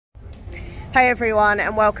Hey everyone,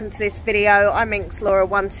 and welcome to this video. I'm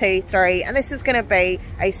Laura123 and this is going to be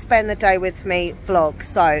a spend the day with me vlog.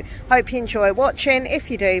 So hope you enjoy watching.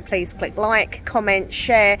 If you do, please click like, comment,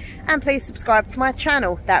 share, and please subscribe to my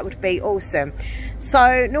channel. That would be awesome.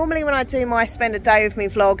 So normally when I do my spend a day with me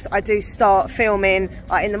vlogs, I do start filming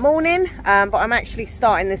like in the morning, but I'm actually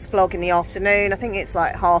starting this vlog in the afternoon. I think it's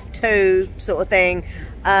like 2:30 sort of thing.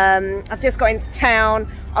 I've just got into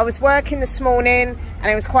town. I was working this morning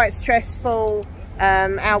and it was quite stressful.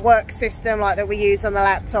 Our work system like that we use on the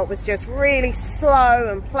laptop was just really slow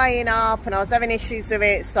and playing up, and I was having issues with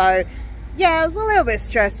it, so yeah, it was a little bit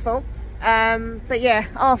stressful. But yeah,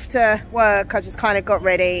 after work I just kind of got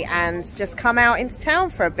ready and just come out into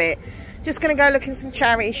town for a bit. Just gonna go look in some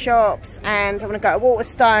charity shops, and I'm gonna go to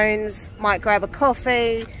Waterstones, might grab a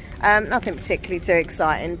coffee. Nothing particularly too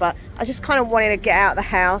exciting, but I just kind of wanted to get out of the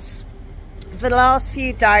house. For the last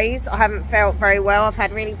few days I haven't felt very well. I've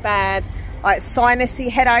had really bad like sinusy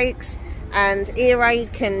headaches and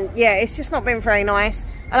earache, and yeah, it's just not been very nice.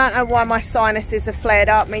 I don't know why my sinuses have flared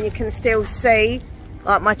up. I mean, you can still see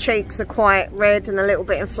like my cheeks are quite red and a little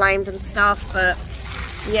bit inflamed and stuff, but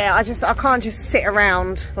yeah, I can't just sit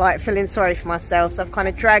around like feeling sorry for myself, so I've kind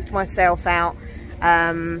of dragged myself out.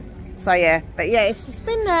 So yeah, but yeah, it's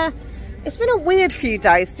been a weird few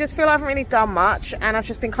days. I just feel I haven't really done much, and I've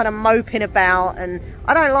just been kind of moping about, and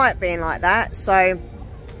I don't like being like that. So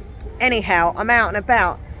anyhow, I'm out and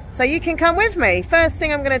about, so you can come with me. First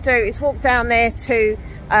thing I'm going to do is walk down there to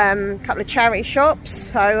a couple of charity shops.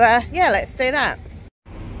 So yeah, let's do that.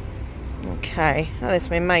 Okay, oh, there's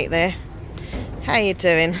my mate there. How you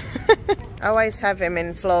doing? I always have him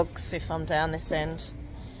in vlogs if I'm down this end.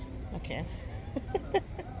 Okay.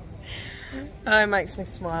 Oh, it makes me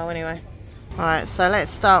smile anyway. Alright, so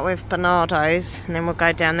let's start with Bernardo's, and then we'll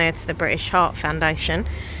go down there to the British Heart Foundation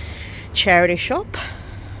charity shop.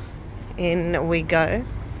 In we go.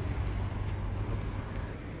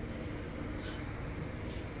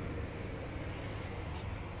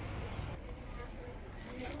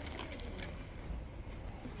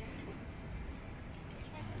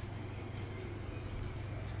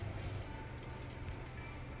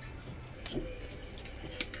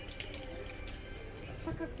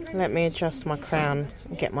 Let me adjust my crown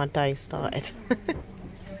and get my day started.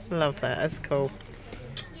 Love that, that's cool.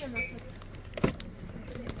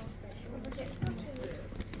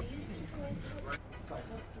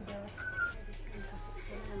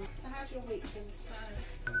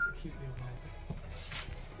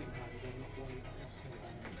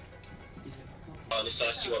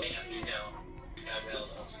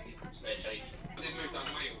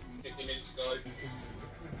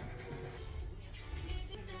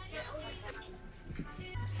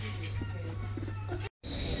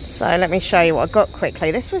 So let me show you what I got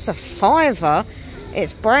quickly. This was a £5.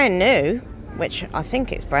 It's brand new, which I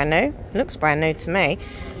think it's brand new. Looks brand new to me.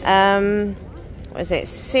 What is it?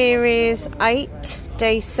 Series 8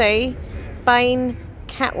 DC. Bane,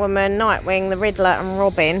 Catwoman, Nightwing, the Riddler and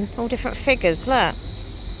Robin. All different figures, look.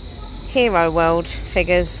 Hero World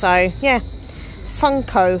figures. So yeah,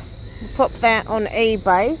 Funko. Pop that on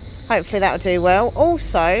eBay. Hopefully that'll do well.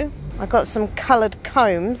 Also, I got some coloured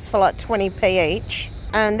combs for like 20p each.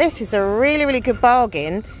 And this is a really good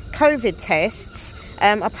bargain. COVID tests.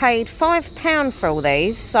 I paid £5 for all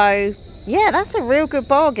these, so yeah, that's a real good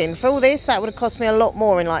bargain. For all this, that would have cost me a lot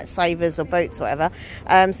more in like Savers or Boots or whatever.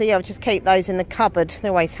 So yeah, I'll just keep those in the cupboard.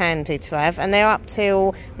 They're always handy to have, and they're up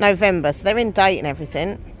till November, so they're in date and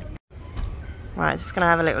everything. Right, just gonna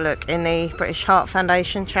have a little look in the British Heart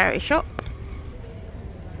Foundation charity shop.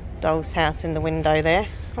 Doll's house in the window there.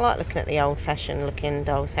 I like looking at the old-fashioned looking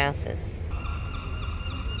doll's houses.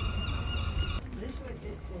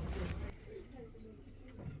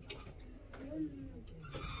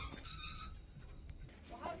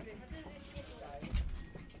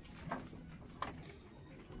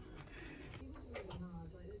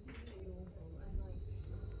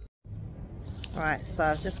 Right, so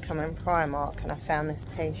I've just come in Primark and I found this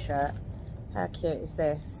t-shirt. How cute is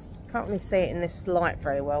this? Can't really see it in this light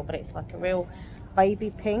very well, but it's like a real baby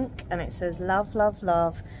pink, and it says love, love,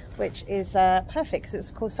 love, which is perfect because it's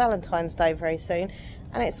of course Valentine's Day very soon,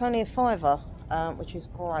 and it's only a £5, which is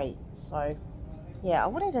great. So yeah, I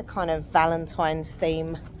wanted a kind of Valentine's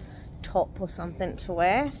theme top or something to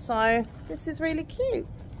wear, so this is really cute.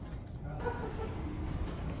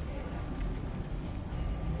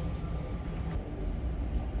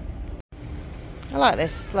 I like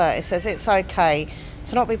this. Look, it says it's okay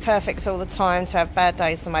to not be perfect all the time, to have bad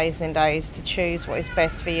days, amazing days, to choose what is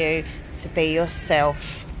best for you, to be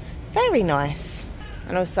yourself. Very nice.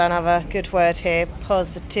 And also another good word here,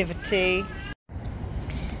 positivity.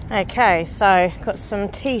 Okay, so got some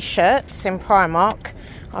t-shirts in Primark.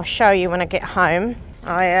 I'll show you when I get home.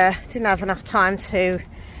 I didn't have enough time to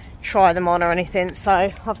try them on or anything, so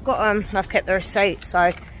I've got them and I've kept the receipt, so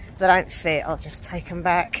if they don't fit I'll just take them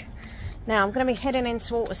back. Now I'm going to be heading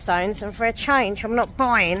into Waterstones, and for a change I'm not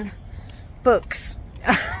buying books,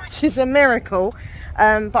 which is a miracle,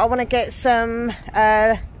 but I want to get some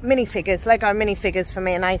minifigures, Lego minifigures for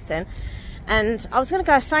me and Nathan. And I was going to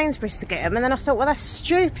go to Sainsbury's to get them, and then I thought, well, that's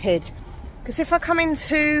stupid, because if I come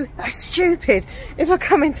into Waterstones,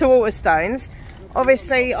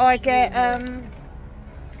 obviously I get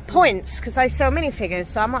points, because they sell minifigures,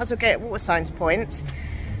 so I might as well get Waterstones points.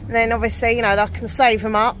 And then obviously, you know, I can save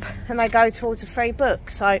them up and they go towards a free book,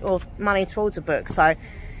 so, or money towards a book. So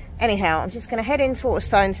anyhow, I'm just going to head into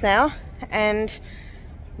Waterstones now and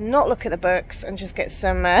not look at the books and just get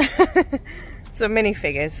some some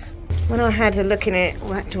minifigures. When I had a look in it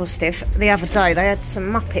at Doorstep the other day, they had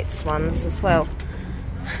some Muppets ones as well.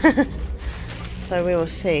 So we will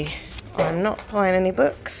see. I'm not buying any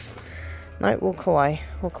books. No, walk away.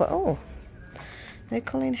 Walk away. Oh, no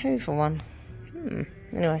Colin Hoover one.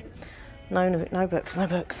 Anyway, no books, no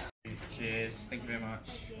books. Cheers. Thank you very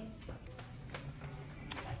much.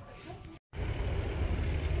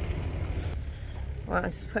 Right,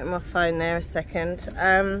 I'm just putting my phone there a second.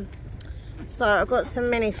 So I've got some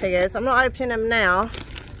minifigures. I'm not opening them now,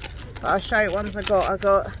 but I'll show you ones I got. I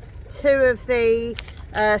got 2 of the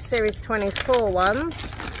Series 24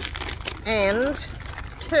 ones and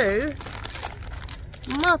 2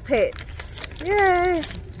 Muppets. Yay!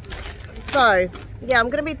 So yeah, I'm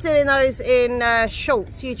going to be doing those in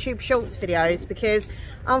shorts, YouTube shorts videos, because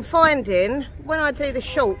I'm finding when I do the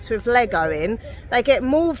shorts with Lego in, they get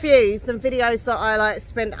more views than videos that I like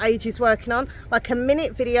spent ages working on. Like a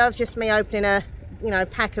minute video of just me opening a, you know,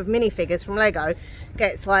 pack of minifigures from Lego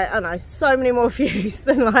gets, like, I don't know, so many more views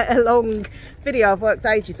than like a long video I've worked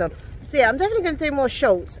ages on. So yeah, I'm definitely going to do more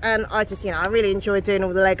shorts, and I just, you know, I really enjoy doing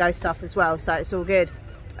all the Lego stuff as well, so it's all good.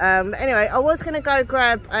 Anyway, I was going to go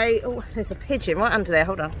grab a... Oh, there's a pigeon right under there.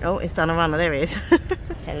 Hold on. Oh, it's done a runner. There he is.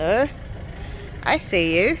 Hello. I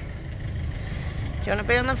see you. Do you want to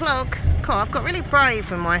be on the vlog? Come on, I've got really brave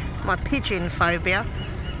with my pigeon phobia.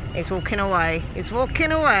 He's walking away. He's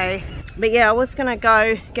walking away. But yeah, I was going to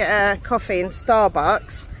go get a coffee in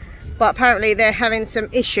Starbucks, but apparently they're having some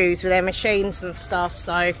issues with their machines and stuff,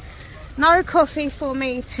 so no coffee for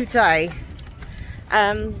me today.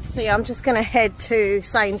 So yeah, I'm just going to head to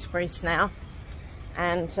Sainsbury's now,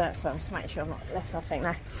 and so I'm just making sure I'm not left nothing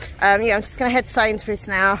now. Yeah, I'm just going to head to Sainsbury's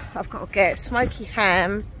now. I've got to get smoky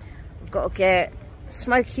ham, I've got to get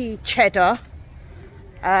smoky cheddar,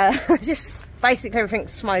 just basically everything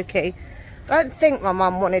smoky. I don't think my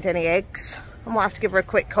mum wanted any eggs. I might have to give her a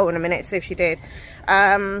quick call in a minute, see if she did.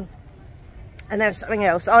 And there's something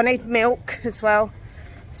else. Oh, I need milk as well.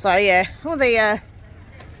 So yeah, all the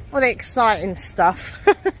exciting stuff.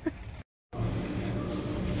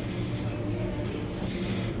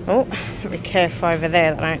 Oh, be careful over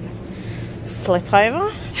there that I don't slip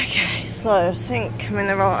over. Okay, so I think I'm in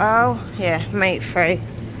the right aisle. Yeah, meat free.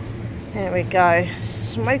 There we go.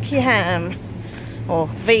 Smoky ham, or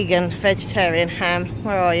vegan, vegetarian ham.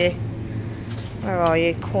 Where are you? Where are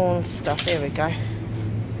you? Corn stuff. Here we go.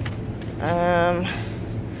 I'm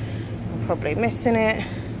probably missing it.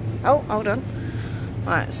 Oh, hold on.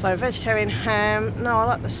 Right, so vegetarian ham. No, I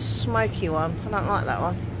like the smoky one. I don't like that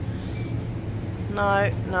one.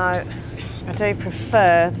 No. I do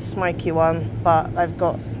prefer the smoky one, but they've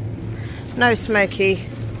got no smoky.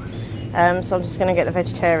 So I'm just going to get the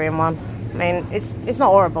vegetarian one. I mean, it's not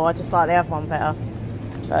horrible. I just like the other one better.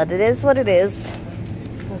 But it is what it is.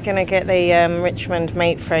 I'm going to get the Richmond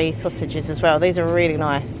meat-free sausages as well. These are really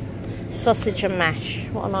nice. Sausage and mash.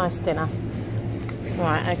 What a nice dinner.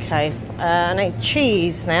 Right, okay. I need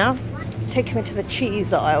cheese now. Take me to the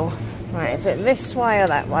cheese aisle. Right, is it this way or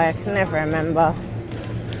that way? I can never remember.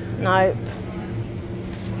 Nope.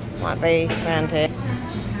 Might be around here.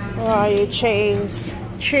 Where are you, cheese?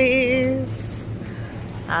 Cheese.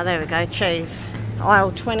 Ah, there we go, cheese.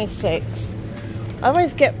 Aisle 26. I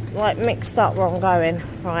always get, like, mixed up where I'm going.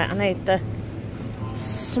 Right, I need the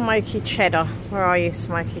smoky cheddar. Where are you,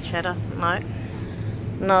 smoky cheddar?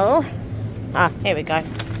 No. Ah, here we go.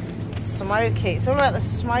 Smoky. It's all about the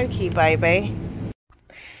smoky, baby.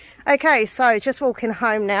 Okay, so just walking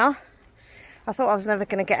home now. I thought I was never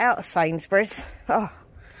going to get out of Sainsbury's.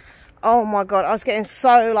 Oh my god, I was getting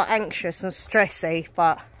so like anxious and stressy,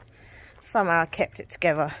 but somehow I kept it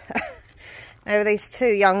together. There were these 2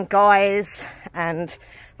 young guys, and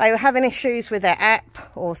they were having issues with their app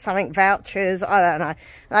or something, vouchers, I don't know.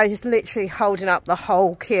 They were just literally holding up the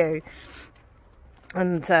whole queue.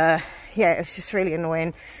 And yeah, it was just really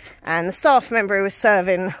annoying. And the staff member who was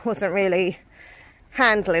serving wasn't really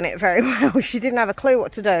handling it very well. She didn't have a clue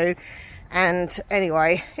what to do. And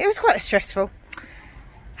anyway, it was quite stressful.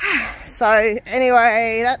 So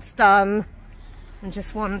anyway, that's done. I'm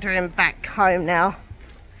just wandering back home now.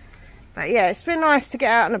 But yeah, it's been nice to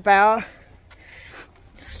get out and about.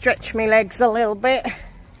 Stretch my legs a little bit.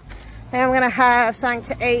 Then I'm going to have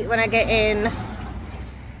something to eat when I get in.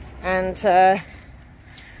 And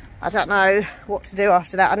I don't know what to do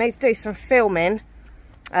after that. I need to do some filming.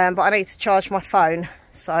 But I need to charge my phone.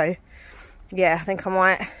 So yeah, I think I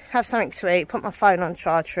might have something to eat. Put my phone on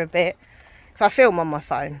charge for a bit. So I film on my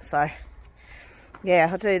phone. So yeah,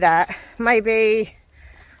 I'll do that. Maybe,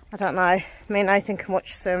 I don't know, me and Nathan can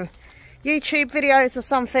watch some YouTube videos or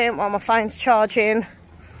something while my phone's charging.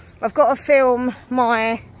 I've got to film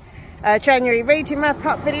my January reading wrap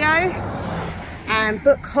up video and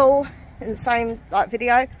book haul in the same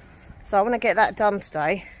video, so I want to get that done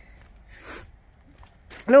today.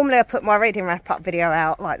 Normally I put my reading wrap up video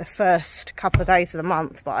out like the first couple of days of the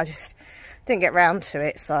month, but I just didn't get round to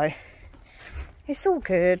it, so it's all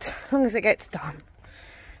good as long as it gets done.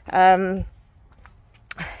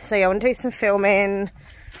 So yeah, I want to do some filming.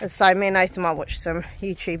 As I say, me and Nathan might watch some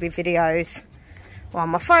YouTube videos while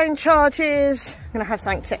my phone charges. I'm going to have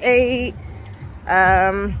something to eat.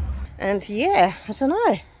 And yeah, I don't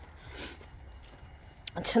know.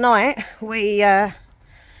 Tonight we are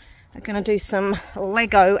going to do some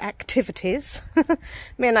Lego activities.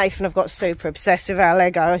 Me and Nathan have got super obsessed with our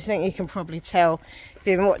Lego. I think you can probably tell if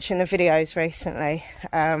you've been watching the videos recently.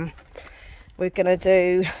 We're going to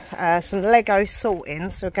do some Lego sorting.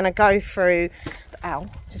 So we're going to go through... Ow,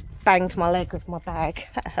 just banged my leg with my bag.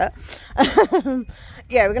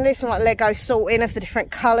 Yeah, we're going to do some like Lego sorting of the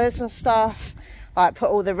different colours and stuff. Like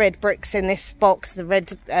put all the red bricks in this box, the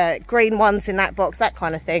red green ones in that box, that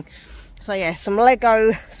kind of thing. So yeah, some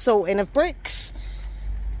Lego sorting of bricks,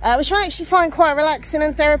 which I actually find quite relaxing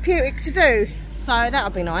and therapeutic to do. So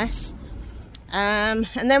that'll be nice. And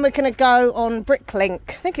then we're going to go on Bricklink,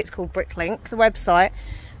 I think it's called Bricklink, the website,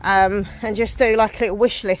 and just do like a little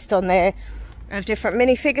wish list on there of different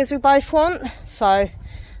minifigures we both want. So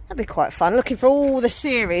that'd be quite fun, looking for all the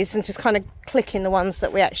series and just kind of clicking the ones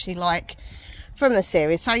that we actually like from the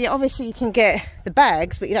series. So yeah, obviously you can get the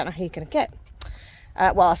bags, but you don't know who you're going to get.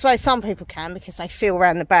 Well, I suppose some people can because they feel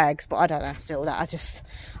around the bags, but I don't have to do all that. I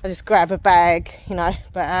just grab a bag, you know.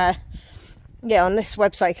 But yeah, on this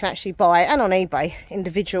website you can actually buy, and on eBay,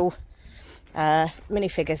 individual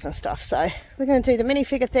minifigures and stuff. So we're going to do the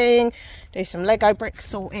minifigure thing, do some Lego brick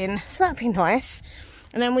sorting, so that'd be nice.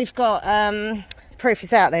 And then we've got Proof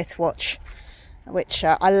is Out there to watch, which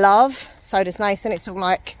I love. So does Nathan. It's all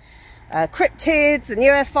like cryptids and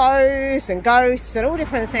UFOs and ghosts and all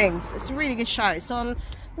different things. It's a really good show. It's on,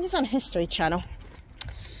 I think it's on History Channel.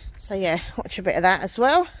 So yeah, watch a bit of that as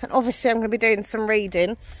well. And obviously I'm going to be doing some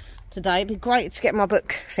reading today. It'd be great to get my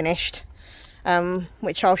book finished,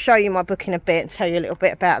 which I'll show you my book in a bit and tell you a little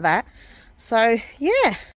bit about that. So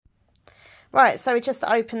yeah, right, so we just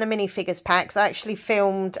opened the minifigures packs. I actually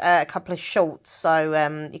filmed a couple of shorts,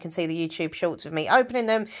 so you can see the YouTube shorts of me opening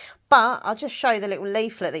them, but I'll just show you the little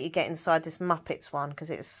leaflet that you get inside this Muppets one because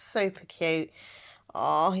it's super cute.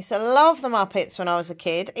 Oh, I used to love the Muppets when I was a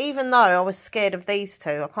kid, even though I was scared of these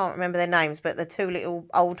two. I can't remember their names, but the two little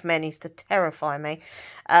old men used to terrify me.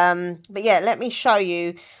 But yeah, let me show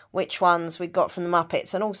you which ones we got from the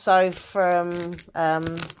Muppets, and also from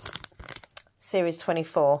Series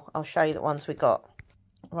 24. I'll show you the ones we got.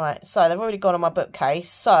 Right, so they've already gone on my bookcase.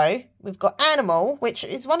 So we've got Animal, which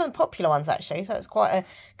is one of the popular ones actually, so it's quite a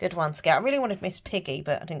good one to get. I really wanted Miss Piggy,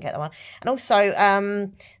 but I didn't get that one. And also,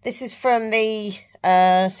 this is from the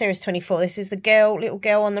Series 24. This is the little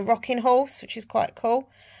girl on the rocking horse, which is quite cool.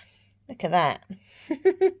 Look at that.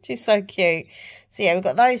 She's so cute. So yeah, we've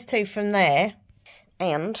got those two from there.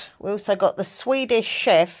 And we also got the Swedish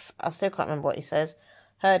chef. I still can't remember what he says.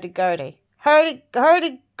 Hurdy-gurdy.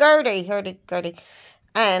 Hurdy-gurdy. Hurdy-gurdy.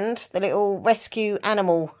 And the little rescue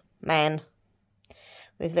animal man.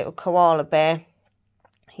 This little koala bear.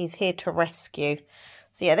 He's here to rescue.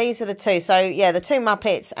 So yeah, these are the two. So yeah, the two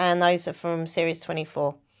Muppets, and those are from Series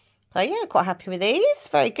 24. So yeah, quite happy with these.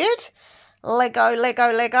 Very good. Lego,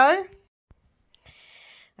 Lego, Lego.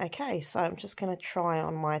 Okay, so I'm just going to try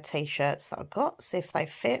on my t-shirts that I've got, see if they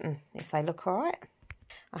fit and if they look all right.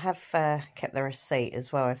 I have kept the receipt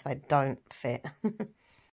as well if they don't fit.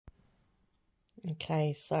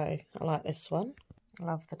 Okay, so I like this one. I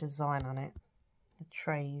love the design on it. The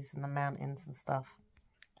trees and the mountains and stuff.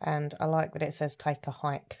 And I like that it says take a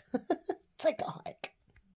hike. Take a hike.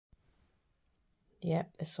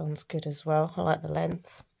 Yep, this one's good as well. I like the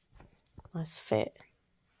length. Nice fit.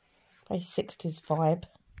 Very 60s vibe.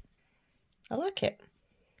 I like it.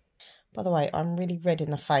 By the way, I'm really red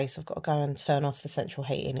in the face. I've got to go and turn off the central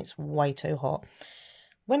heating. It's way too hot.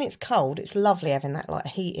 When it's cold, it's lovely having that like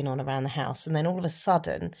heating on around the house. And then all of a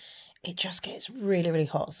sudden, it just gets really, really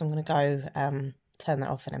hot. So I'm going to go turn that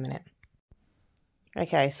off in a minute.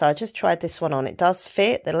 Okay, so I just tried this one on. It does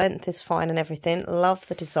fit. The length is fine and everything. Love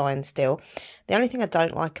the design still. The only thing I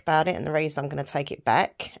don't like about it, and the reason I'm going to take it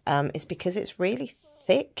back, is because it's really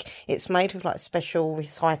thick. It's made with like special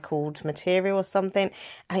recycled material or something,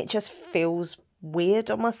 and it just feels weird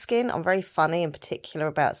on my skin. I'm very funny and particular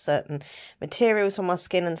about certain materials on my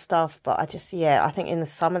skin and stuff, but I just, yeah, I think in the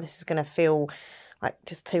summer this is going to feel like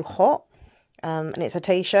just too hot. And it's a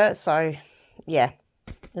t-shirt, so yeah,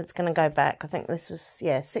 it's going to go back. I think this was,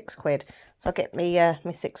 yeah, £6. So I'll get me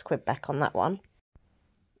me £6 back on that one.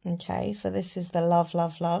 Okay, so this is the Love,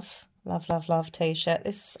 Love, Love, Love, Love, Love t-shirt.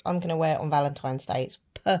 This, I'm going to wear it on Valentine's Day. It's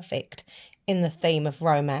perfect in the theme of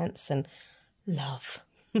romance and love.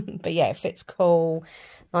 But yeah, it fits cool,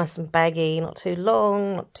 nice and baggy, not too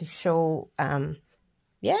long, not too short. Yeah,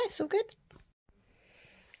 it's all good.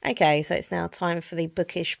 Okay, so it's now time for the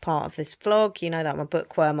bookish part of this vlog. You know that I'm a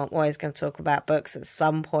bookworm. I'm always going to talk about books at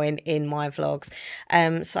some point in my vlogs.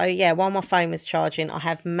 So yeah, while my phone was charging, I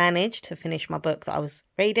have managed to finish my book that I was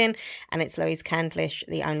reading, and it's Louise Candlish,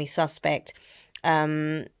 The Only Suspect.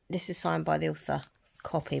 This is signed by the author.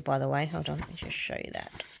 Copy, by the way. Hold on, let me just show you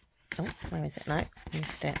that. Oh, where is it? No, I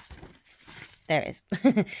missed it. There it is.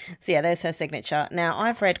 So yeah, there's her signature. Now,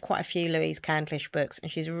 I've read quite a few Louise Candlish books, and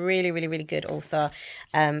she's a really, really, really good author.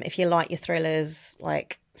 If you like your thrillers,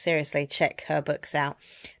 like, seriously, check her books out.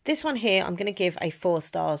 This one here, I'm going to give a 4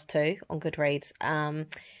 stars to on Goodreads. I'm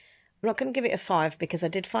not going to give it a 5 because I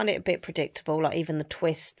did find it a bit predictable, like even the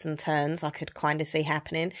twists and turns I could kind of see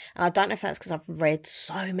happening. And I don't know if that's because I've read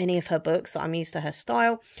so many of her books that I'm used to her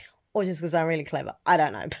style, or just because I'm really clever. I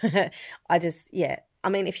don't know. But I just, yeah. I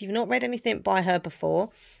mean, if you've not read anything by her before,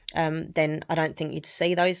 then I don't think you'd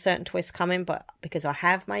see those certain twists coming. But because I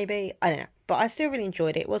have, maybe, I don't know. But I still really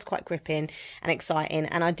enjoyed it. It was quite gripping and exciting.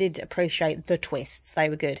 And I did appreciate the twists. They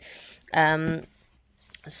were good.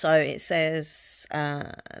 So it says,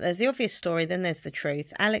 there's the obvious story, then there's the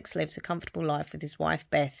truth. Alex lives a comfortable life with his wife,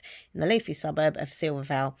 Beth, in the leafy suburb of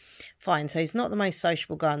Silvervale. Fine, so he's not the most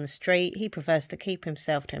sociable guy on the street. He prefers to keep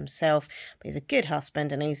himself to himself, but he's a good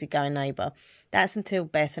husband and easygoing neighbour. That's until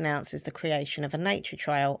Beth announces the creation of a nature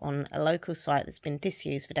trail on a local site that's been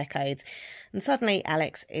disused for decades. And suddenly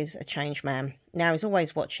Alex is a changed man. Now he's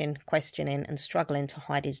always watching, questioning and struggling to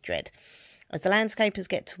hide his dread. As the landscapers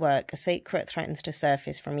get to work, a secret threatens to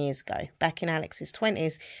surface from years ago, back in Alex's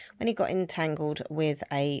 20s, when he got entangled with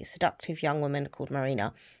a seductive young woman called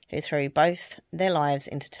Marina, who threw both their lives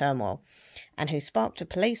into turmoil, and who sparked a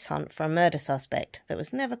police hunt for a murder suspect that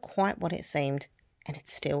was never quite what it seemed, and it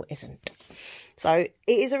still isn't. So it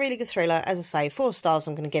is a really good thriller. As I say, 4 stars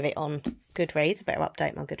I'm going to give it on Goodreads. I better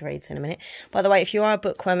update my Goodreads in a minute. By the way, if you are a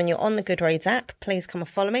bookworm and you're on the Goodreads app, please come and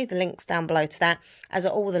follow me. The link's down below to that, as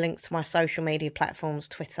are all the links to my social media platforms,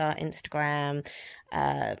 Twitter, Instagram,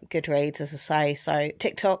 Goodreads, as I say. So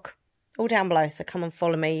TikTok, all down below. So come and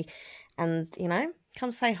follow me and, you know,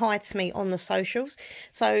 come say hi to me on the socials.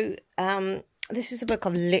 So, this is the book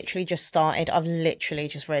I've literally just started. I've literally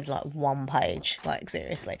just read like 1 page, like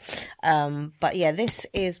seriously. But yeah, this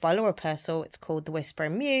is by Laura Purcell. It's called The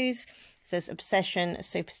Whispering Muse. It says obsession,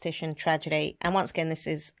 superstition, tragedy. And once again, this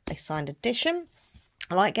is a signed edition.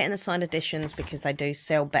 I like getting the signed editions because they do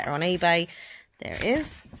sell better on eBay. There it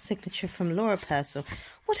is. Signature from Laura Purcell.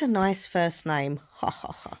 What a nice first name. Ha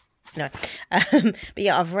ha ha. No, but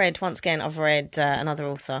yeah, I've read another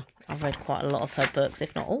author. I've read quite a lot of her books,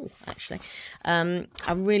 if not all, actually. I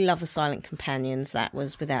really love The Silent Companions. That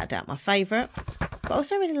was without doubt my favourite. But I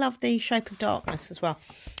also really love The Shape of Darkness as well.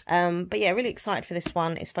 But yeah, really excited for this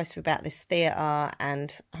one. It's supposed to be about this theatre,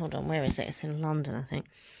 and hold on, where is it? It's in London, I think.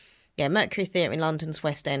 Yeah, Mercury Theatre in London's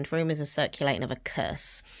West End. Rumours are circulating of a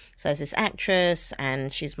curse. So there's this actress,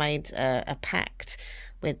 and she's made a pact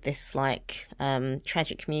with this like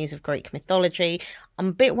tragic muse of Greek mythology. I'm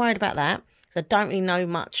a bit worried about that. So I don't really know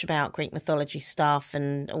much about Greek mythology stuff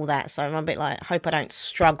and all that. So I'm a bit like, hope I don't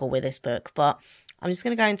struggle with this book. But I'm just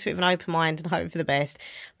going to go into it with an open mind and hope for the best.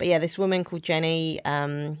 But yeah, this woman called Jenny,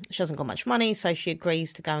 she hasn't got much money. So she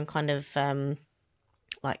agrees to go and kind of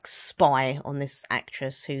like spy on this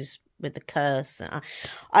actress who's with the curse. I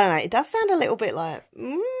don't know. It does sound a little bit like,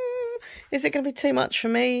 is it going to be too much for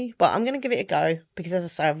me? But I'm going to give it a go because, as I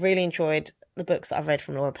say, I've really enjoyed the books that I've read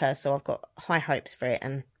from Laura Purcell. I've got high hopes for it,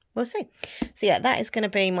 and we'll see. So yeah, that is going to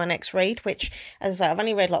be my next read, which, as I say, I've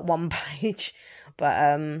only read like one page, but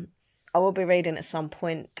I will be reading at some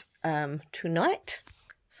point tonight.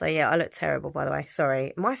 So yeah, I look terrible, by the way.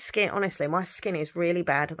 Sorry. My skin, honestly, my skin is really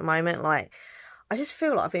bad at the moment. Like, I just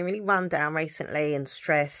feel like I've been really run down recently and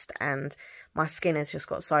stressed, and my skin has just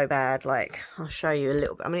got so bad. Like, I'll show you a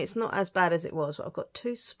little bit. I mean, it's not as bad as it was, but I've got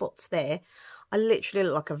 2 spots there. I literally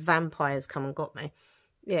look like a vampire's come and got me.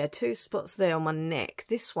 Yeah, 2 spots there on my neck.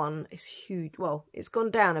 This one is huge. Well, it's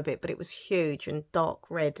gone down a bit, but it was huge and dark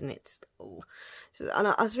red, and it's... Oh. And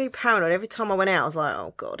I was really paranoid. Every time I went out, I was like,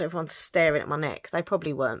 oh, God, everyone's staring at my neck. They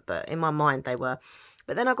probably weren't, but in my mind they were.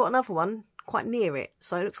 But then I got another one quite near it,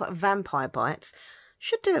 so it looks like vampire bites.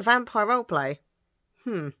 Should do a vampire roleplay.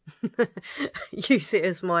 Use it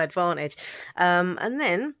as my advantage. And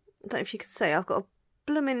then, I don't know if you can see, I've got a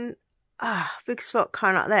blooming... big spot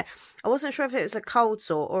coming up there. I wasn't sure if it was a cold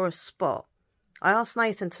sore or a spot. I asked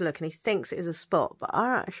Nathan to look, and he thinks it is a spot, but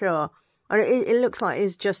I'm not sure. And it looks like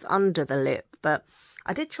it's just under the lip, but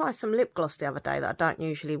I did try some lip gloss the other day that I don't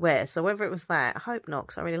usually wear, so whether it was that, I hope not,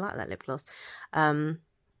 because I really like that lip gloss,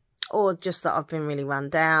 or just that I've been really run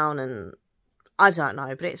down, and I don't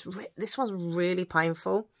know, but this one's really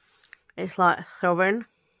painful. It's like throbbing.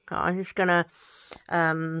 I'm just gonna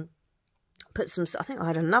put some, I think I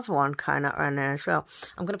had another one coming up around there as well.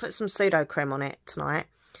 I'm going to put some pseudo creme on it tonight.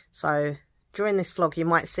 So during this vlog, you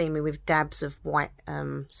might see me with dabs of white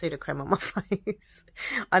pseudo creme on my face.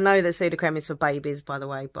 I know that pseudo creme is for babies, by the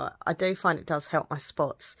way, but I do find it does help my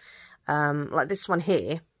spots. Like this one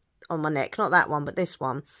here on my neck, not that one, but this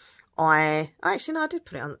one. Actually, no, I did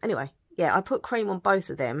put it on. Anyway, yeah, I put cream on both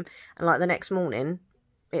of them, and like the next morning,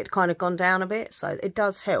 it kind of gone down a bit. So it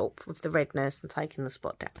does help with the redness and taking the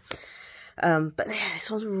spot down. But yeah, this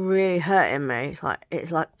one's really hurting me.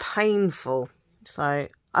 It's like painful. So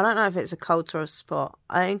I don't know if it's a cold or a spot.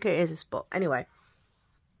 I think it is a spot. Anyway,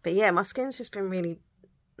 but yeah, my skin's just been really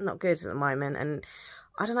not good at the moment. And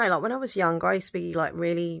I don't know, like when I was younger, I used to be like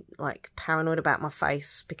really like paranoid about my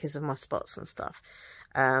face because of my spots and stuff.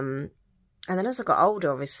 And then as I got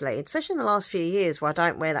older, obviously, especially in the last few years where I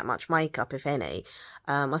don't wear that much makeup, if any,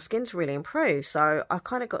 my skin's really improved. So I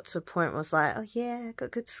kind of got to a point where I was like, oh yeah, I've got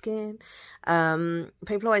good skin.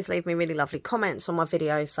 People always leave me really lovely comments on my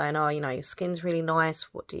videos saying, oh, you know, your skin's really nice.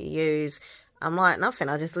 What do you use? I'm like, nothing.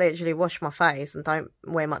 I just literally wash my face and don't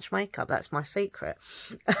wear much makeup. That's my secret.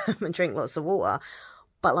 And drink lots of water.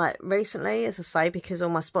 But like recently, as I say, because all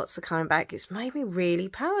my spots are coming back, it's made me really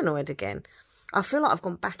paranoid again. I feel like I've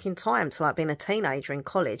gone back in time to like being a teenager in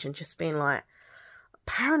college and just being like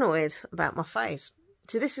paranoid about my face.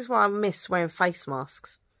 So this is why I miss wearing face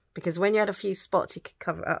masks, because when you had a few spots, you could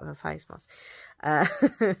cover it up with a face mask.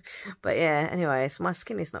 But yeah, anyway, so my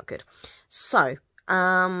skin is not good. So,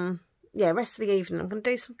 yeah, rest of the evening, I'm going to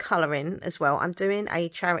do some colouring as well. I'm doing a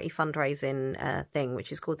charity fundraising thing,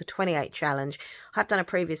 which is called the 28 Challenge. I've done a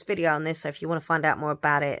previous video on this, so if you want to find out more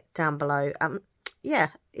about it, down below, yeah,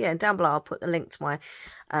 down below I'll put the link to my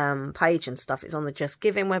page and stuff. It's on the Just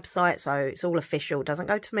Giving website, so it's all official. It doesn't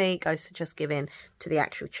go to me, it goes to Just Giving, to the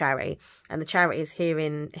actual charity. And the charity is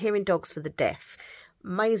Hearing Dogs for the Deaf.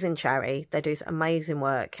 Amazing charity. They do amazing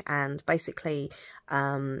work, and basically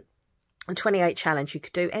the 28 Challenge, you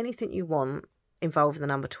could do anything you want involving the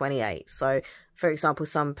number 28. So, for example,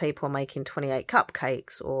 some people are making 28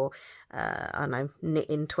 cupcakes, or, I don't know,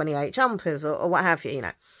 knitting 28 jumpers, or what have you, you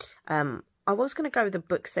know. I was going to go with the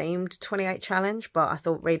book-themed 28 challenge, but I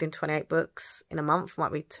thought reading 28 books in a month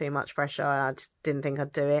might be too much pressure, and I just didn't think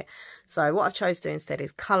I'd do it. So what I've chose to do instead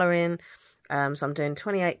is colouring. So I'm doing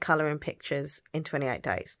 28 colouring pictures in 28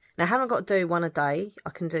 days. Now, I haven't got to do one a day. I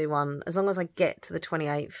can do one as long as I get to the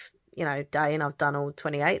 28th, you know, day, and I've done all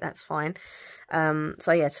 28, that's fine.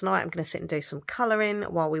 So yeah, tonight I'm going to sit and do some colouring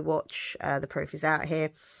while we watch The Proof Is Out here.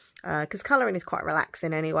 Because colouring is quite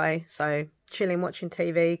relaxing anyway, so chilling, watching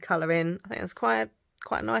TV, colouring, I think that's quite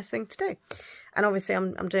a nice thing to do. And obviously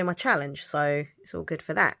I'm doing my challenge, so it's all good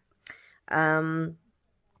for that. I'm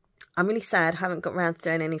really sad I haven't got around to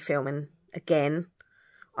doing any filming again.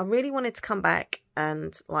 I really wanted to come back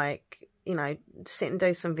and, like, you know, sit and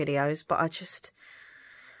do some videos, but I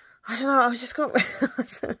don't know, I just got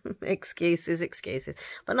excuses.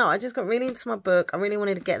 But no, I just got really into my book. I really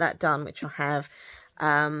wanted to get that done, which I have.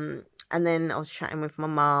 And then I was chatting with my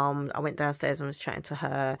mum. I went downstairs and was chatting to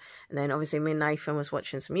her. And then obviously me and Nathan was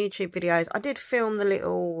watching some YouTube videos. I did film the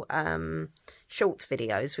little shorts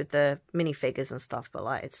videos with the minifigures and stuff. But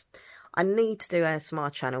like, I need to do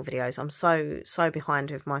ASMR channel videos. I'm so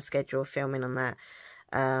behind with my schedule of filming on that.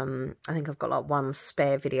 I think I've got like one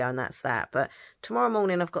spare video and that's that. But tomorrow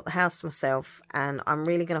morning I've got the house to myself and I'm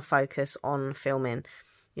really going to focus on filming.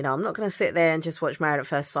 You know, I'm not going to sit there and just watch Married at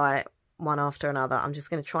First Sight one after another. I'm just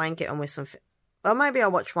going to try and get on with some... Well, maybe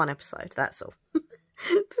I'll watch one episode, that's all.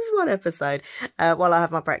 Just one episode while I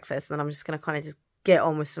have my breakfast. And then I'm just going to kind of just get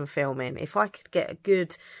on with some filming. If I could get a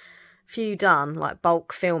good few done, like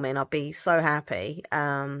bulk filming, I'd be so happy.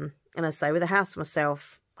 And I say, with the house to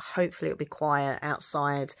myself, hopefully it'll be quiet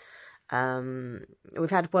outside. We've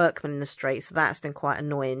had workmen in the street, so that's been quite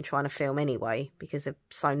annoying trying to film anyway, because they're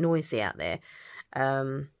so noisy out there.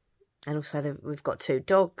 And also we've got 2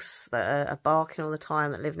 dogs that are barking all the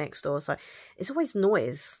time that live next door. So it's always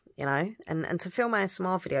noise, you know. And to film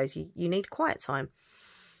ASMR videos, you need quiet time.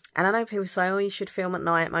 And I know people say, oh, you should film at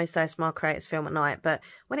night. Most ASMR creators film at night. But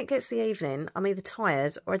when it gets the evening, I'm either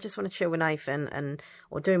tired or I just want to chill with Nathan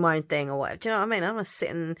or do my own thing or whatever. Do you know what I mean? I want to sit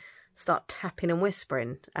and start tapping and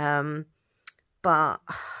whispering. But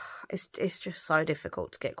it's just so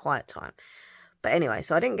difficult to get quiet time. But anyway,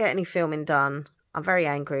 so I didn't get any filming done. I'm very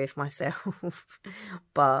angry with myself,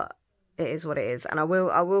 but it is what it is. And I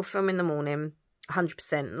will film in the morning,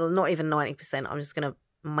 100%, not even 90%. I'm just going to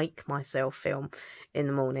make myself film in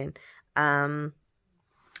the morning. But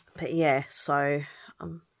yeah, so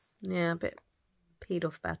yeah, a bit peed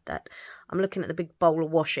off about that. I'm looking at the big bowl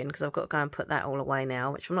of washing because I've got to go and put that all away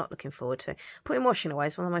now, which I'm not looking forward to. Putting washing away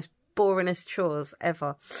is one of the most boringest chores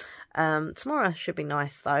ever. Tomorrow should be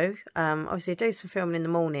nice though. Obviously I do some filming in the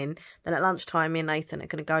morning, then at lunchtime me and Nathan are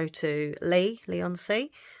going to go to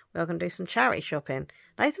Lee-on-Sea. We're going to do some charity shopping.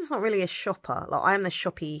 Nathan's not really a shopper, like I am the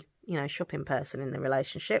shopping person in the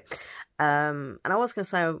relationship. And I was going to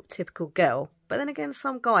say a typical girl, but then again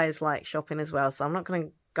some guys like shopping as well, so I'm not going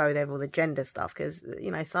to go there with all the gender stuff, because you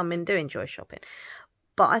know some men do enjoy shopping.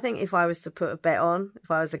 But I think if I was to put a bet on,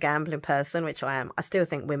 if I was a gambling person, which I am, I still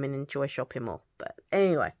think women enjoy shopping more. But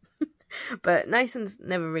anyway, but Nathan's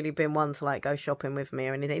never really been one to like go shopping with me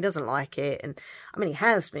or anything. He doesn't like it. And I mean, he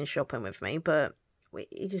has been shopping with me, but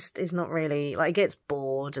he just is not really, like, he gets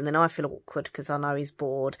bored and then I feel awkward because I know he's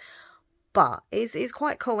bored. But he's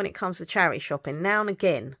quite cool when it comes to charity shopping now and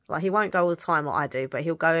again. Like, he won't go all the time like I do, but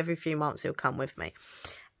he'll go every few months, he'll come with me.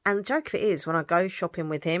 And the joke of it is, when I go shopping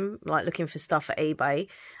with him, like looking for stuff at eBay,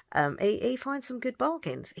 he finds some good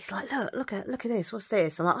bargains. He's like, look at this, what's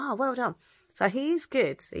this? I'm like, oh, well done. So he is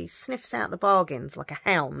good. He sniffs out the bargains like a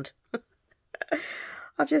hound.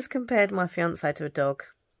 I've just compared my fiance to a dog.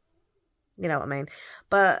 You know what I mean?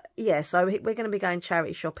 But yeah, so we're going to be going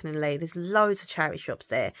charity shopping in Lee. There's loads of charity shops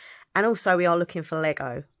there. And also we are looking for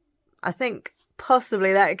Lego. I think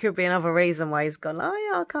possibly that could be another reason why he's gone, oh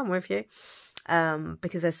yeah, I'll come with you.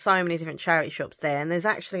 Because there's so many different charity shops there, and there's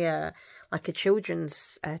actually a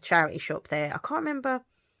children's charity shop there. I can't remember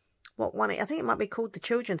what one. I think it might be called the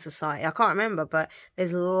Children's Society. I can't remember, but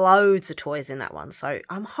there's loads of toys in that one. So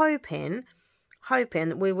I'm hoping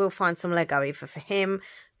that we will find some Lego either for him,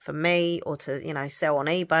 for me, or to, you know, sell on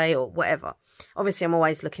eBay or whatever. Obviously, I'm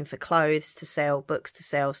always looking for clothes to sell, books to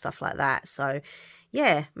sell, stuff like that. So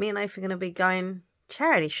yeah, me and Nathan are going to be going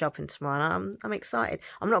charity shopping tomorrow, and I'm excited.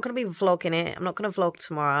 I'm not going to be vlogging it. I'm not going to vlog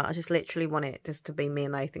tomorrow. I just literally want it just to be me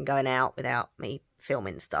and Nathan going out without me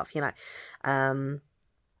filming stuff, you know.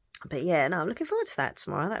 But yeah, no, I'm looking forward to that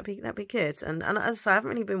tomorrow. That'd be good. And as I say, I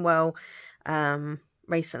haven't really been well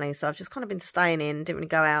recently, so I've just kind of been staying in. Didn't really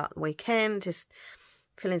go out the weekend. Just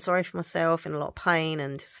feeling sorry for myself, in a lot of pain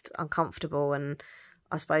and just uncomfortable. And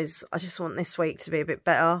I suppose I just want this week to be a bit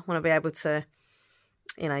better. I want to be able to,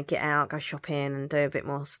 you know, get out, go shopping and do a bit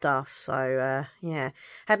more stuff. So, yeah.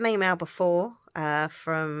 Had an email before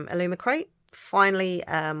from Illumicrate. Finally,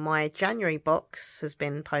 my January box has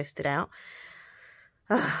been posted out.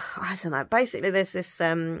 I don't know. Basically, there's this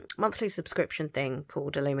monthly subscription thing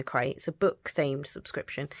called Illumicrate. It's a book-themed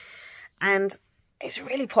subscription. And it's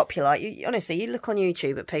really popular. Honestly, you look on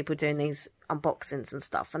YouTube at people doing these unboxings and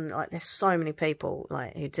stuff, and like there's so many people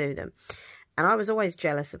like who do them. And I was always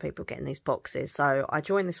jealous of people getting these boxes. So I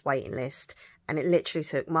joined this waiting list, and it literally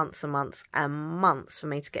took months and months and months for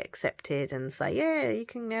me to get accepted and say, yeah, you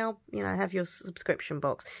can now, you know, have your subscription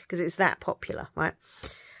box, because it's that popular, right?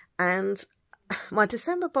 And my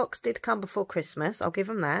December box did come before Christmas. I'll give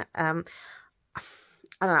them that.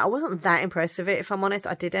 I don't know, I wasn't that impressed with it, if I'm honest.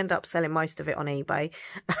 I did end up selling most of it on eBay,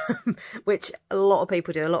 which a lot of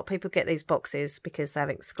people do. A lot of people get these boxes because they have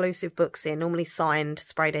exclusive books in, normally signed,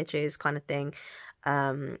 sprayed edges kind of thing,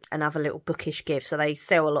 and have a little bookish gift. So they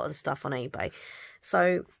sell a lot of the stuff on eBay.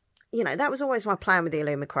 So, you know, that was always my plan with the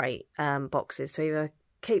Illumicrate boxes, to either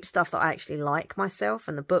keep stuff that I actually like myself,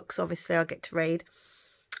 and the books, obviously, I get to read,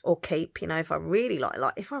 or keep, you know, if I really like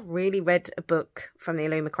if I really read a book from the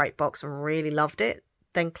Illumicrate box and really loved it,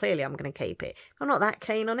 then clearly I'm going to keep it. If I'm not that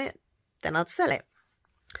keen on it, then I'd sell it.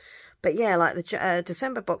 But yeah, like the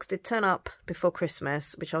December box did turn up before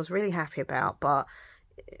Christmas, which I was really happy about, but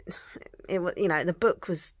it was, you know, the book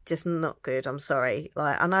was just not good. I'm sorry.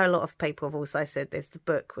 Like, I know a lot of people have also said this. The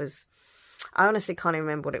book was, I honestly can't even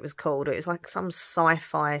remember what it was called. It was like some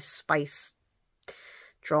sci-fi space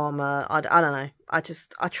drama. I don't know. I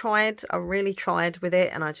really tried with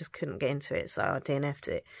it, and I just couldn't get into it, so I DNF'd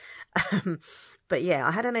it. But yeah,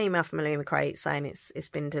 I had an email from Illumicrate Crate saying it's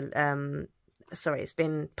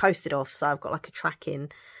been posted off, so I've got like a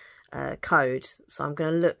tracking code. So I'm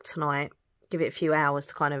going to look tonight, give it a few hours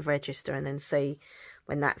to kind of register, and then see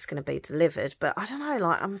when that's going to be delivered. But I don't know,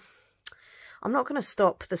 like I'm not going to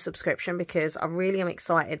stop the subscription because I really am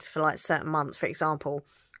excited for like certain months. For example,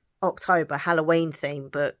 October, Halloween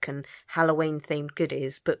themed book and Halloween themed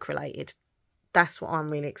goodies, book related. That's what I'm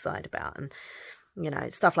really excited about, and you know,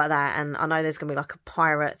 stuff like that. And I know there's gonna be like a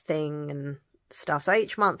pirate thing and stuff, so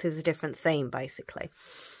each month is a different theme basically.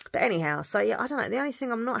 But anyhow, so yeah, I don't know, the only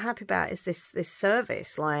thing I'm not happy about is this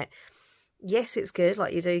service. Like, yes, it's good,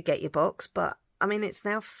 like you do get your box, but I mean, it's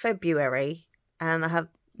now February and I have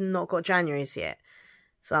not got January's yet,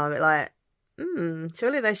 so I'm a bit like,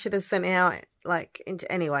 surely they should have sent it out like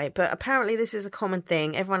anyway. But apparently this is a common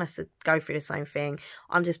thing, everyone has to go through the same thing.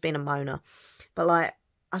 I'm just being a moaner, but like,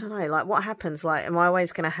 I don't know, like what happens, like am I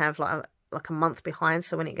always going to have like a month behind?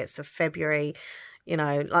 So when it gets to February, you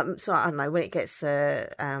know, like, so I don't know, when it gets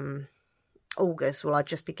to August, will I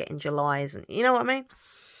just be getting July's, and you know what I mean?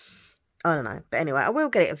 I don't know, but anyway, I will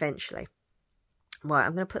get it eventually. Right,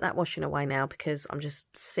 I'm going to put that washing away now because I'm just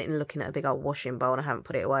sitting looking at a big old washing bowl and I haven't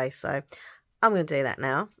put it away. So I'm going to do that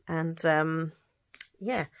now. And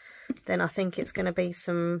yeah, then I think it's going to be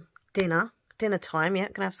some dinner time. Yeah,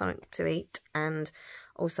 going to have something to eat and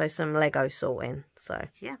also some Lego sorting. So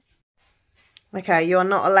yeah. Okay, you're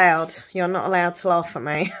not allowed to laugh at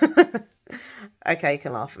me. Okay, you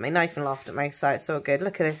can laugh at me. Nathan laughed at me, so it's all good.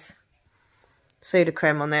 Look at this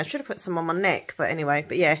Sudocrem on there. I should have put some on my neck, but anyway,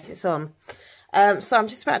 but yeah, it's on. So I'm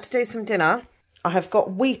just about to do some dinner. I have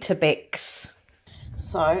got Weetabix.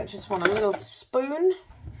 So I just want a little spoon.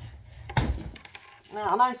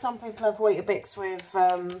 Now, I know some people have Weetabix with,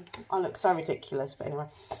 I look so ridiculous, but anyway.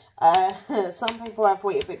 Some people have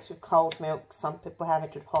Weetabix with cold milk. Some people have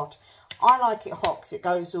it with hot. I like it hot because it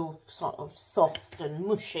goes all sort of soft and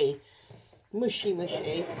mushy. Mushy.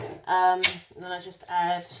 And then I just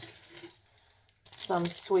add some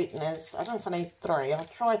sweeteners. I don't know if I need 3. I'll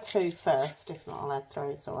try 2 first. If not, I'll add 3.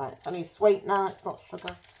 It's alright. It's only sweetener, it's not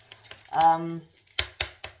sugar. And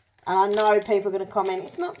I know people are going to comment,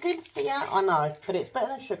 it's not good for you. I know, but it's better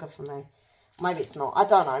than sugar for me. Maybe it's not. I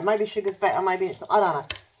don't know. Maybe sugar's better, maybe it's not. I don't know.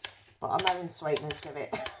 But I'm having sweeteners with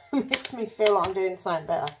it. It makes me feel like I'm doing something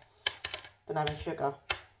better than having sugar.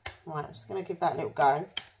 Right, I'm just going to give that a little go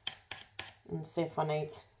and see if I need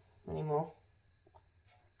any more.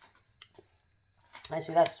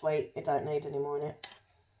 Actually, that's sweet. It don't need any more in it.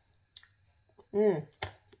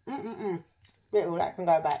 Bit of all that can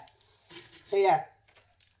go back. So yeah,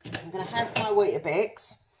 I'm going to have my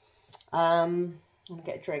Weetabix. I'm going to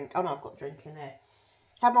get a drink. Oh no, I've got a drink in there.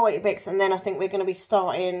 Have my Weetabix, and then I think we're going to be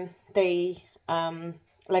starting the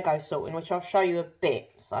Lego sorting, which I'll show you a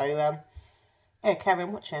bit. So yeah, carry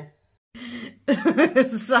on watching.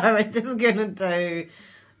 So we're just going to do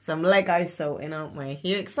some Lego sorting, aren't we?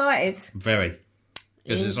 You excited? Very.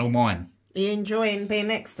 Because it's all mine. Are you enjoying being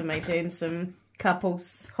next to me doing some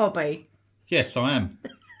couples hobby? Yes, I am.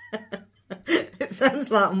 It sounds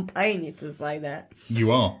like I'm paying you to say that.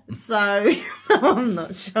 You are. So, I'm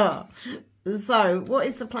not sure. So, what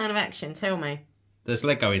is the plan of action? Tell me. There's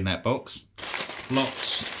Lego in that box.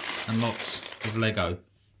 Lots and lots of Lego.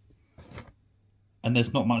 And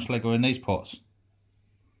there's not much Lego in these pots.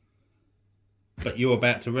 But you're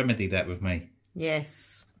about to remedy that with me.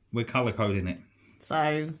 Yes. We're colour coding it.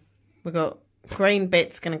 So, we've got green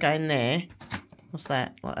bits going to go in there. What's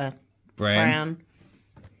that? Like a brown,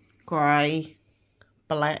 grey,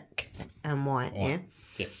 black and white, yeah?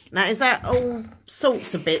 Yes. Now, is that all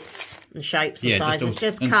sorts of bits and shapes and sizes?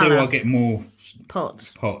 Just until colour? I get more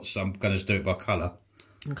pots, I'm going to do it by colour.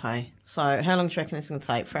 Okay. So, how long do you reckon this is going to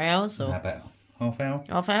take? 3 hours? Or? About half hour.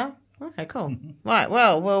 Half hour? Okay, cool. Right,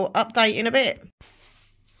 well, we'll update in a bit.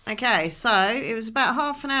 Okay, so it was about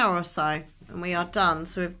half an hour or so and we are done.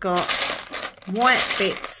 So we've got white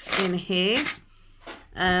bits in here,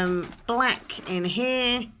 black in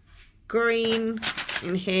here, green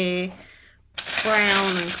in here,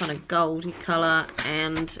 brown and kind of goldy colour,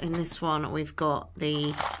 and in this one we've got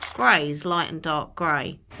the greys, light and dark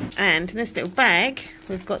grey. And in this little bag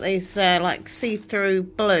we've got these like see-through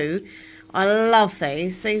blue. I love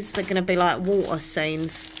these. These are going to be like water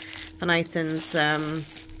scenes for Nathan's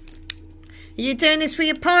Are you doing this for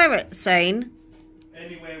your pirate scene?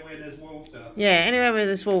 Anywhere where there's water. Yeah, anywhere where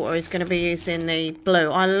there's water is going to be using the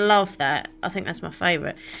blue. I love that. I think that's my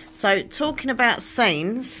favourite. So, talking about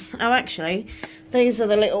scenes. Oh, actually, these are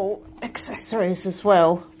the little accessories as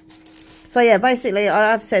well. So, yeah, basically,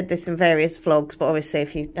 I've said this in various vlogs, but obviously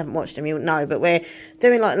if you haven't watched them, you won't know. But we're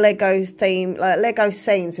doing, like, Lego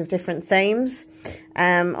scenes with different themes.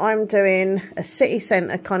 I'm doing a city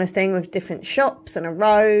centre kind of thing with different shops and a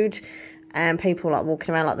road. And people, like,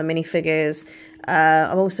 walking around like the minifigures.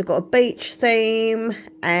 I've also got a beach theme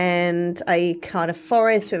and a kind of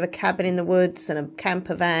forest with a cabin in the woods and a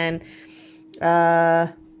camper van.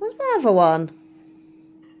 What's my other one?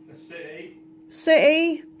 The city.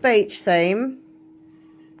 City, beach theme.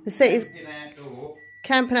 The city's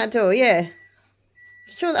camping outdoor, yeah.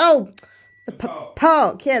 Sure. Oh, the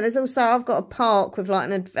park. Yeah, there's also, I've got a park with like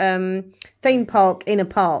an theme park in a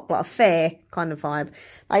park, like a fair kind of vibe.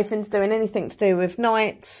 Nathan's doing anything to do with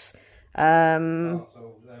nights.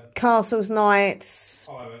 Castles, knights,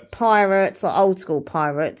 pirates, like old school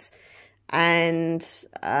pirates, and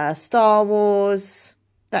Star Wars,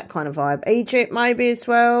 that kind of vibe. Egypt maybe as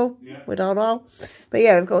well, yeah. We don't know. But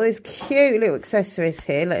yeah, we've got all these cute little accessories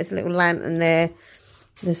here. Like there's a little lantern there.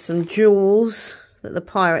 There's some jewels that the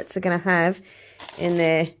pirates are going to have in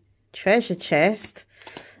their treasure chest.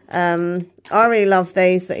 I really love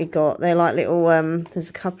these that he got. They're like little, there's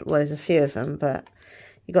a couple, well there's a few of them, but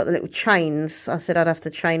you got the little chains. I said I'd have to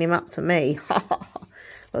chain him up to me.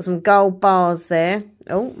 Got some gold bars there.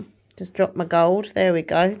 Oh, just dropped my gold. There we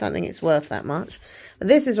go. Don't think it's worth that much. But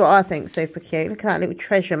this is what I think super cute. Look at that little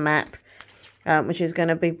treasure map, which is going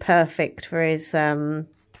to be perfect for his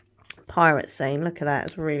pirate scene. Look at that.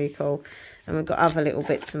 It's really cool. And we've got other little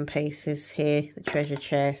bits and pieces here. The treasure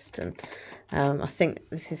chest. And I think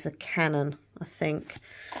this is a cannon. I think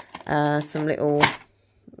some little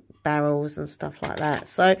barrels and stuff like that.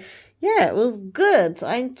 So yeah, it was good.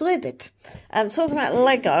 I enjoyed it. Talking about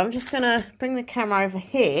Lego, I'm just going to bring the camera over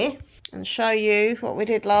here and show you what we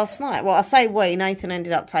did last night. Well, I say we, Nathan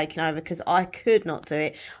ended up taking over because I could not do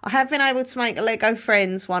it. I have been able to make a Lego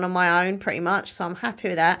Friends one on my own pretty much, so I'm happy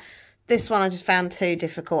with that. This one I just found too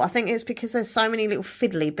difficult. I think it's because there's so many little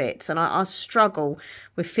fiddly bits and I struggle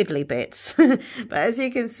with fiddly bits. But as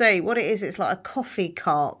you can see, what it is, it's like a coffee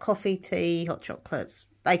cart, coffee, tea, hot chocolates.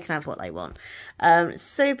 They can have what they want.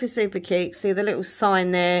 Super, super cute. See the little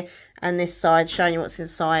sign there and this side showing you what's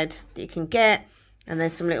inside that you can get. And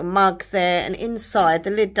there's some little mugs there. And inside,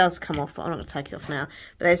 the lid does come off, but I'm not going to take it off now.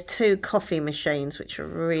 But there's 2 coffee machines, which are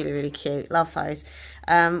really, really cute. Love those.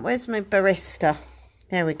 Where's my barista?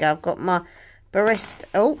 There we go. I've got my barista.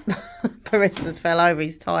 Oh, barista's fell over.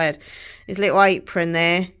 He's tired. His little apron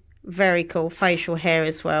there. Very cool. Facial hair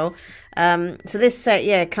as well. So this set,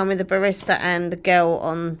 yeah, come with the barista and the girl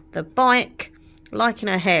on the bike. Liking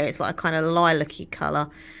her hair. It's like a kind of lilac-y colour.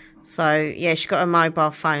 So, yeah, she's got a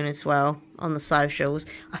mobile phone as well on the socials.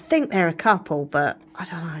 I think they're a couple, but I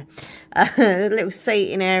don't know. A little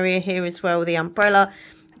seating area here as well with the umbrella.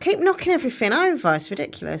 I keep knocking everything over. It's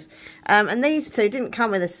ridiculous. And these two didn't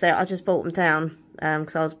come with a set. I just bought them down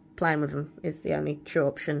because I was playing with them. Is the only true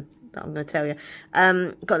option that I'm going to tell you.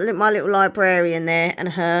 Got my little librarian there and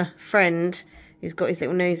her friend who's got his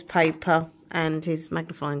little newspaper and his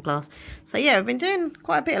magnifying glass. So yeah, I've been doing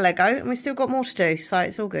quite a bit of Lego and we've still got more to do, so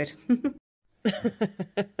it's all good.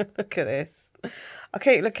 Look at this. I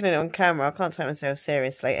keep looking at it on camera. I can't take myself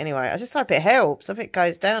seriously. Anyway, I just hope it helps. I hope it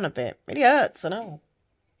goes down a bit. It really hurts, I know.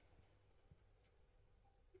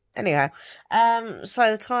 Anyhow,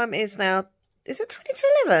 so the time is now, is it 20 to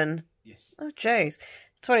 11? Yes. Oh, jeez.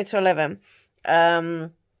 20 to 11.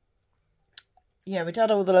 Yeah, we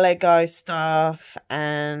did all the Lego stuff,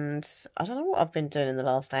 and I don't know what I've been doing in the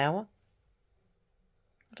last hour.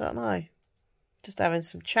 I don't know. Just having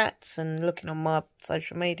some chats and looking on my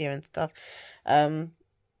social media and stuff. Getting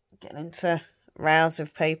into rows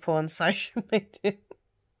with people on social media.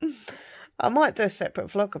 I might do a separate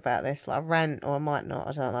vlog about this, like a rant, or I might not,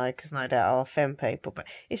 I don't know, because no doubt I'll offend people. But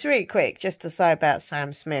it's really quick, just to say about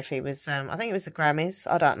Sam Smith. He was, I think it was the Grammys.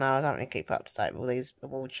 I don't know, I don't really keep up to date with all these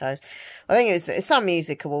award shows. I think it's some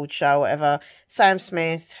music award show, whatever. Sam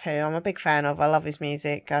Smith, who I'm a big fan of, I love his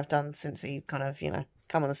music. I've done since he kind of, you know,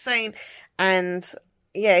 come on the scene. And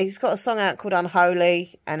yeah, he's got a song out called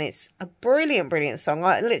Unholy, and it's a brilliant, brilliant song.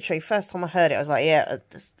 Like, literally, first time I heard it, I was like, yeah,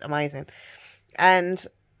 it's amazing. And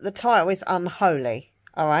the title is Unholy,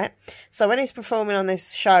 all right? So when he's performing on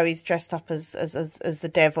this show, he's dressed up as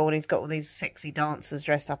the devil, and he's got all these sexy dancers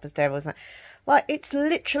dressed up as devils. Like, it's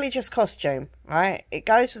literally just costume, right? It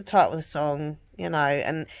goes with the title of the song, you know,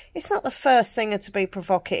 and it's not the first singer to be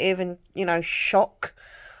provocative and, you know, shock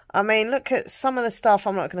I mean, look at some of the stuff,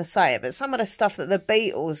 I'm not going to say it, but some of the stuff that the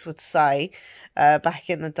Beatles would say back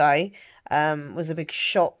in the day was a big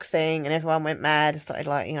shock thing, and everyone went mad and started,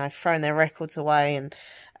 like, you know, throwing their records away. And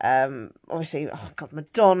obviously, oh God,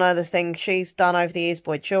 Madonna, the thing she's done over the years,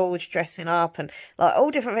 Boy George dressing up, and like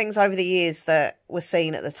all different things over the years that were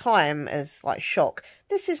seen at the time as like shock.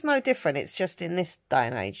 This is no different. It's just in this day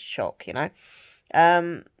and age shock, you know.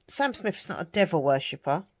 Sam Smith's not a devil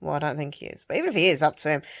worshipper. Well, I don't think he is. But even if he is, up to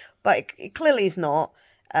him. But it clearly he's not.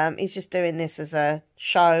 He's just doing this as a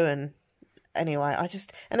show. And anyway,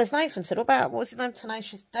 and as Nathan said, what was his name?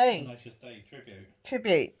 Tenacious D. Tenacious D, tribute.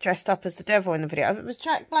 Tribute, dressed up as the devil in the video. Was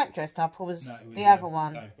Jack Black dressed up, or was the other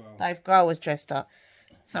one? Dave Grohl was dressed up.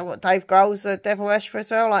 So what, Dave Grohl's a devil worshipper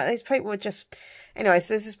as well? Like, these people are just... Anyway,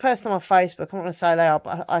 so there's this person on Facebook. I'm not going to say they are,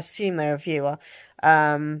 but I assume they're a viewer.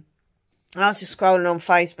 And I was just scrolling on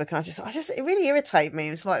Facebook, and it really irritated me.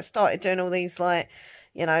 It was like, started doing all these, like,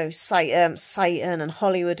 you know, Satan and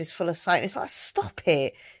Hollywood is full of Satan. It's like, stop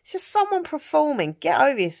it. It's just someone performing. Get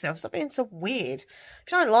over yourself. Stop being so weird.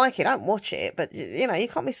 If you don't like it, don't watch it. But, you know, you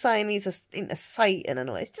can't be saying he's into Satan and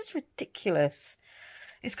all. It's just ridiculous.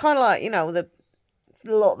 It's kind of like, you know, the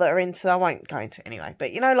lot that are into, I won't go into it anyway,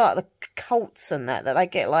 but, you know, like the cults and that they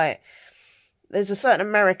get, like, there's a certain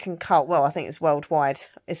American cult. Well, I think it's worldwide.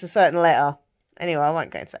 It's a certain letter. Anyway, I won't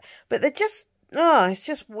go into that. But they're just, it's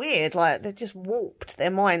just weird. Like, they're just warped. Their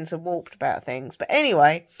minds are warped about things. But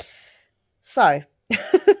anyway, so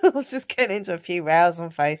I was just getting into a few rows on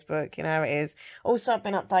Facebook. You know how it is. Also, I've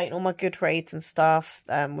been updating all my Goodreads and stuff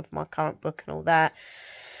with my current book and all that.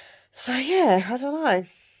 So, yeah, I don't know.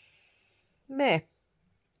 Meh.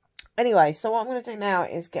 Anyway, so what I'm going to do now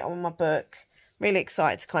is get on with my book. Really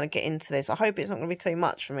excited to kind of get into this. I hope it's not going to be too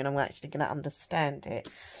much for me and I'm actually going to understand it.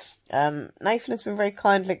 Nathan has been very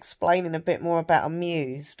kindly explaining a bit more about a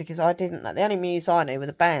muse, because I didn't know. The only muse I knew were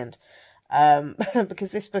the band.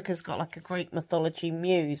 Because this book has got like a Greek mythology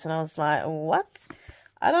muse, and I was like, what?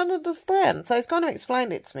 I don't understand. So he's kind of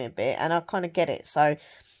explained it to me a bit, and I kind of get it. So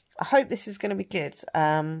I hope this is going to be good.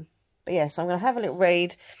 But yeah, so I'm going to have a little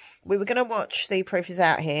read. We were going to watch The Proof Is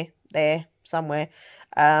Out there, somewhere.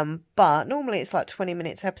 But normally it's like 20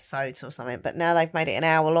 minutes episodes or something, but now they've made it an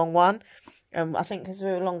hour-long one. I think because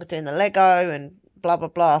we were longer doing the Lego and blah, blah,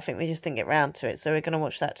 blah, I think we just didn't get round to it. So we're going to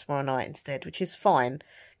watch that tomorrow night instead, which is fine,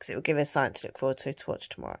 because it will give us something to look forward to watch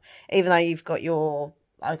tomorrow. Even though you've got your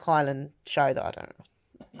Oak Island show that I don't know.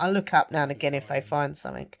 I'll look up now and again if they find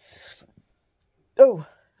something. Oh,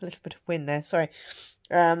 a little bit of wind there, sorry.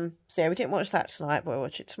 So yeah, we didn't watch that tonight, but we'll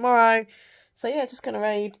watch it tomorrow. So yeah, just going to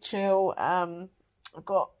read, chill. I've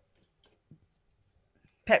got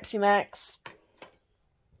Pepsi Max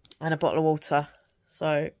and a bottle of water.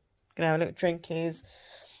 So, gonna have a little drinkies.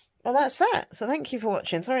 And that's that. So thank you for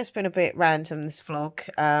watching. Sorry it's been a bit random, this vlog.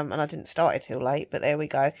 And I didn't start it till late, but there we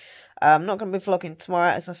go. I'm not going to be vlogging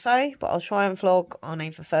tomorrow, as I say, but I'll try and vlog on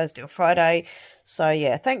either Thursday or Friday. So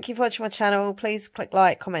yeah, thank you for watching my channel. Please click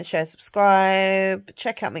like, comment, share, subscribe.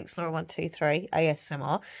 Check out Minxlaura123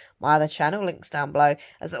 ASMR, my other channel. Links down below,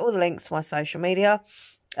 as are all the links to my social media.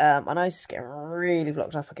 I know it's getting really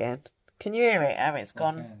blocked up again. Can you hear it? How it's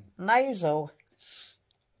gone nasal?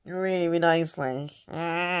 Really nasally.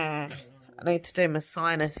 I need to do my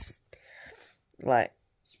sinus, like,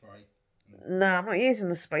 spray. No, I'm not using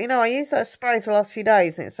the spray. You know, I used that spray for the last few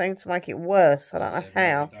days and it seemed to make it worse. I don't know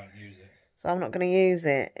how. Don't use it. So I'm not going to use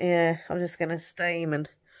it. Yeah, I'm just going to steam. And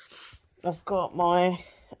I've got my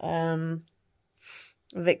Vicks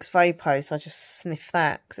Vapo, so I just sniff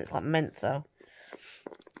that because it's like menthol.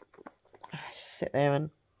 I just sit there and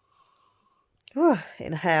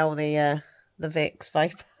inhale the Vicks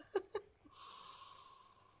Vapo.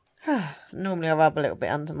 Normally I rub a little bit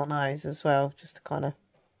under my nose as well, just to kind of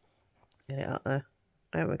get it up there.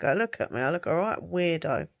 There we go. Look at me. I look a right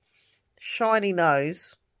weirdo. Shiny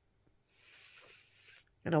nose.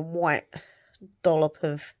 And a white dollop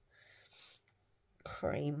of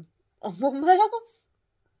cream on my mouth.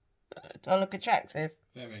 Do I look attractive?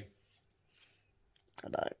 Very. I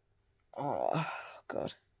don't. Oh,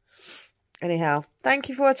 God. Anyhow, thank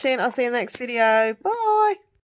you for watching. I'll see you in the next video. Bye.